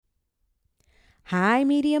Hi,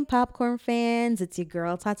 Medium Popcorn fans. It's your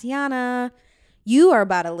girl, Tatiana. You are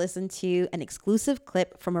about to listen to an exclusive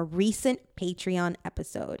clip from a recent Patreon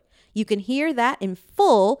episode. You can hear that in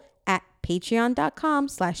full at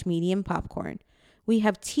patreon.com/medium popcorn. We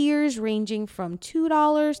have tiers ranging from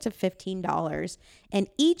 $2 to $15, and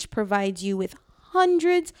each provides you with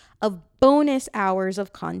hundreds of bonus hours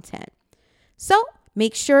of content. So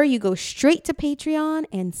make sure you go straight to Patreon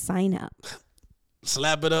and sign up.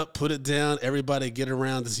 Slap it up, put it down. Everybody get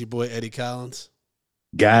around. This is your boy Eddie Collins.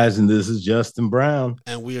 Guys, and this is Justin Brown.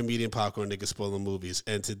 And we are Medium Popcorn Niggas Spoiling Movies.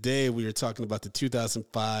 And today we are talking about the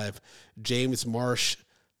 2005 James Marsh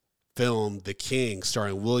film, The King,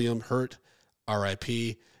 starring William Hurt,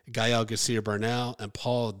 R.I.P., Gael Garcia Bernal, and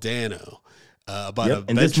Paul Dano.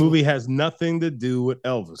 And this movie has nothing to do with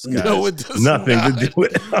Elvis, guys. No, it does nothing not. to do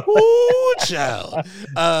with Elvis. Ooh, child.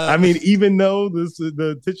 I mean, even though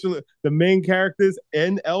the main characters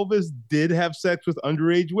and Elvis did have sex with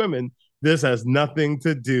underage women, this has nothing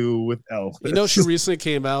to do with Elvis. You know, she recently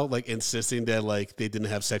came out like insisting that like they didn't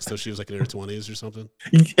have sex till she was like in her 20s or something.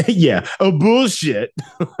 Yeah, bullshit.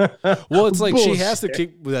 Well, it's like bullshit. She has to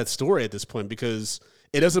keep with that story at this point because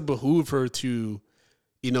it doesn't behoove her to,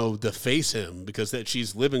 deface him because that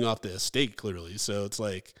she's living off the estate clearly. So it's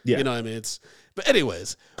like, Yeah. But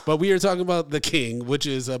anyways, we are talking about The King, which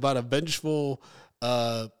is about a vengeful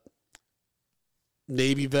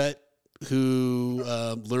Navy vet who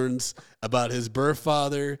learns about his birth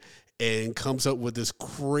father and comes up with this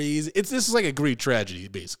crazy. This is like a Greek tragedy,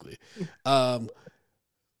 basically.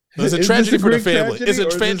 It's a tragedy for the family. It's a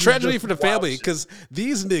tragedy for the family because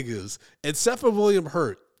these niggas, except for William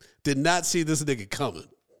Hurt, did not see this nigga coming.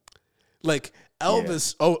 Like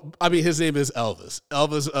Elvis. Yeah. His name is Elvis.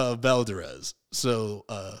 Elvis Valdez. So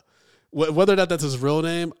whether or not that's his real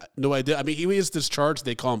name, no idea. I mean, he is discharged.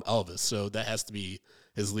 They call him Elvis, so that has to be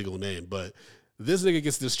his legal name. But this nigga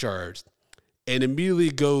gets discharged and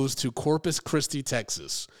immediately goes to Corpus Christi,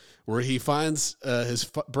 Texas, where he finds his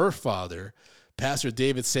birth father, Pastor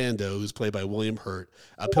David Sando, who's played by William Hurt.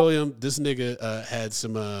 I tell him this nigga had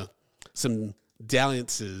some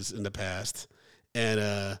dalliances in the past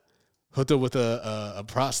and hooked up with a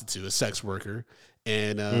prostitute, a sex worker,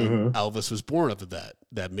 and Elvis was born out of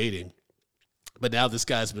that mating. But now this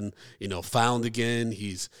guy's been, found again.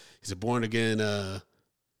 He's a born again.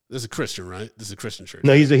 This is a Christian, right? This is a Christian church.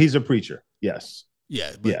 No, he's a preacher. Yes.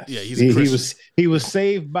 Yeah, he's a Christian. He was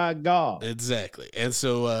saved by God. Exactly, and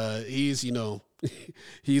so he's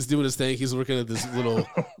he's doing his thing. He's working at this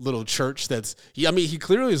little church he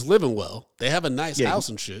clearly is living well. They have a nice house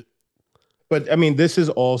and shit. But I mean, this is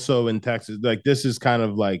also in Texas. Like this is kind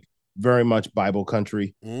of like very much Bible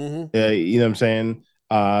country. Mm-hmm. You know what I'm saying?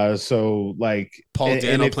 So like Paul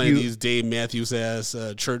Dano playing these Dave Matthews ass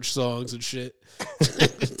church songs and shit.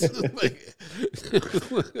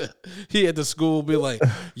 He at the school be like,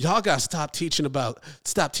 y'all gotta stop teaching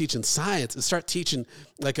science and start teaching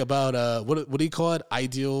like about what do you call it?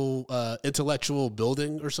 Ideal intellectual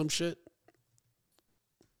building or some shit.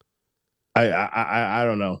 I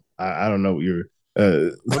don't know. I don't know what you're.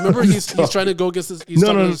 Remember, he's trying to go against this. He's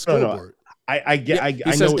talking to the school board. I get.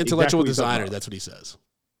 He says intellectual designer. That's what he says.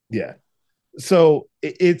 Yeah. So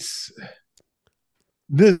it's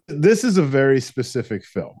this is a very specific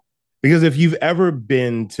film because if you've ever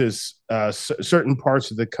been to certain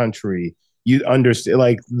parts of the country, you understand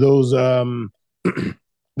like those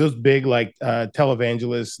those big like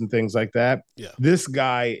televangelists and things like that. Yeah. This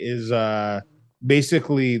guy is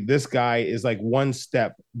basically this guy is like one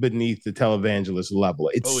step beneath the televangelist level.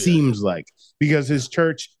 It seems like because his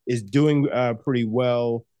church is doing pretty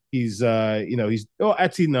well. He's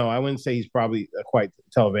actually no, I wouldn't say he's probably quite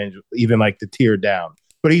televangelist, even like the tier down.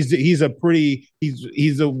 But he's a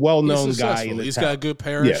well-known guy in the He's town. got a good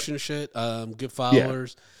parish and shit, good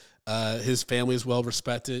followers. Yeah. His family is well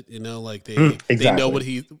respected, like they know what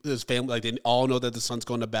his family like they all know that the son's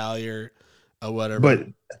going to Ballier or whatever. But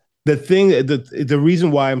the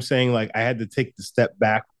reason why I'm saying like I had to take the step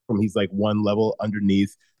back from he's like one level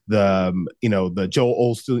underneath the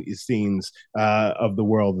Joel Osteen's of the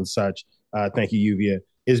world and such. Thank you, Yuvia.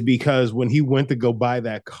 Is because when he went to go buy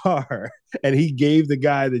that car and he gave the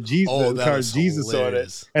guy the car Jesus on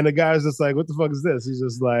it, and the guy's just like, "What the fuck is this?" He's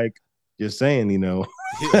just like, "Just saying,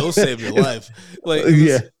 he'll save your life." Like,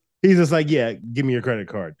 he's just like, "Yeah, give me your credit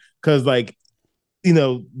card," because like.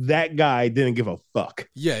 That guy didn't give a fuck.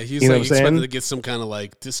 Yeah, he's like expected to get some kind of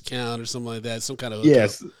like discount or something like that, some kind of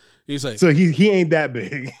yes. He's like, so he ain't that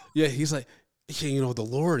big. Yeah, he's like, yeah, the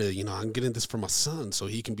Lord, I'm getting this for my son so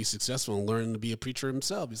he can be successful and learn to be a preacher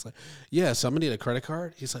himself. He's like, yeah, so I'm gonna need a credit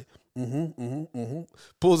card. He's like,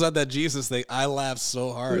 pulls out that Jesus thing. I laughed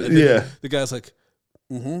so hard. And then the guy's like,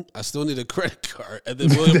 I still need a credit card. And then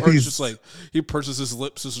William Hurt's just like, he purses his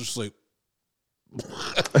lips. It's just like,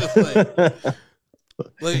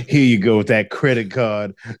 here you go with that credit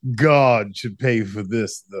card. God should pay for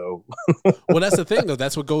this, though. Well, that's the thing, though.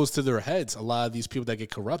 That's what goes to their heads. A lot of these people that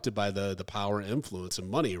get corrupted by the power and influence and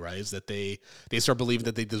money, right, is that they start believing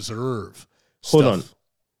that they deserve stuff.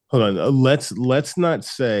 Hold on. Let's not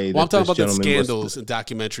say. Well, I'm talking about the scandals and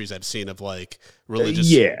documentaries I've seen of like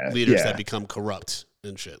religious leaders that become corrupt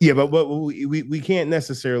and shit. Yeah, but we can't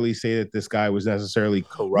necessarily say that this guy was necessarily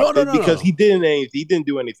corrupted because he didn't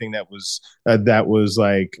do anything that was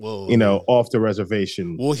like off the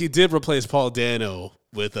reservation. Well, he did replace Paul Dano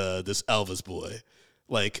with this Elvis boy.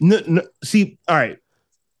 Like, no, see, all right,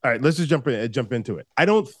 let's just jump into it. I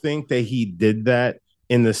don't think that he did that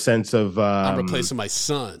in the sense of I'm replacing my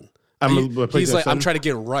son. He's like, I'm trying to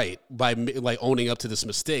get right by like owning up to this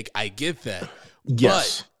mistake. I get that.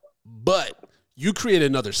 Yes, but you create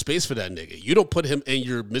another space for that nigga. You don't put him in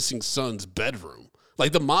your missing son's bedroom.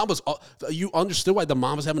 Like the mom was, you understood why the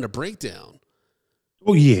mom was having a breakdown.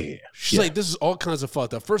 Oh yeah, she's like, this is all kinds of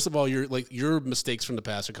fucked up. First of all, your mistakes from the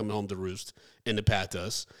past are coming home to roost and to pat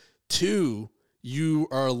us. 2, you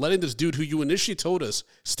are letting this dude who you initially told us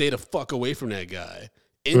stay the fuck away from that guy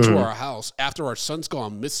into our house after our son's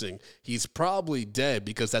gone missing. He's probably dead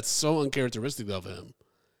because that's so uncharacteristic of him.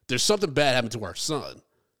 There's something bad happened to our son.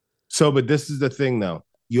 So, but this is the thing, though.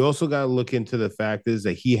 You also got to look into the fact is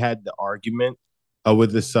that he had the argument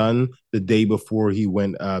with the son the day before he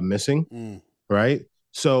went missing, right?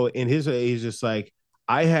 So, in his age, just like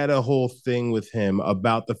I had a whole thing with him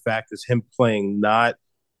about the fact is him playing not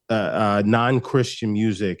non-Christian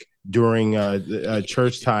music during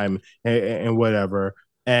church time and whatever,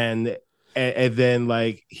 and then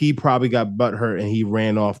like he probably got butthurt and he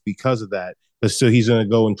ran off because of that. So he's gonna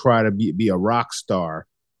go and try to be a rock star.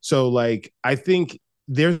 So like I think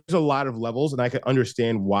there's a lot of levels, and I can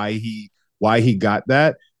understand why he got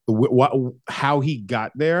that, how he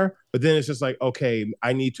got there. But then it's just like, okay,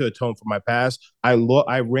 I need to atone for my past. I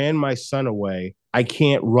ran my son away. I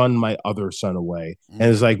can't run my other son away,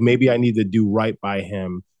 and it's like maybe I need to do right by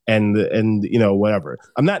him. And whatever.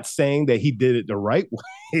 I'm not saying that he did it the right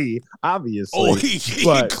way, obviously. Oh, he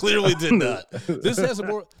clearly did not. This has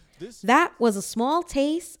more. That was a small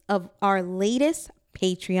taste of our latest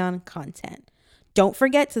Patreon content. Don't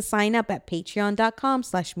forget to sign up at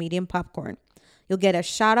patreon.com/mediumpopcorn. You'll get a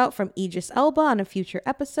shout out from Idris Elba on a future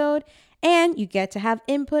episode, and you get to have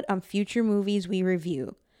input on future movies we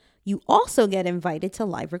review. You also get invited to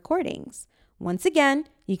live recordings. Once again,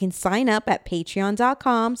 you can sign up at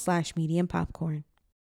patreon.com/mediumpopcorn.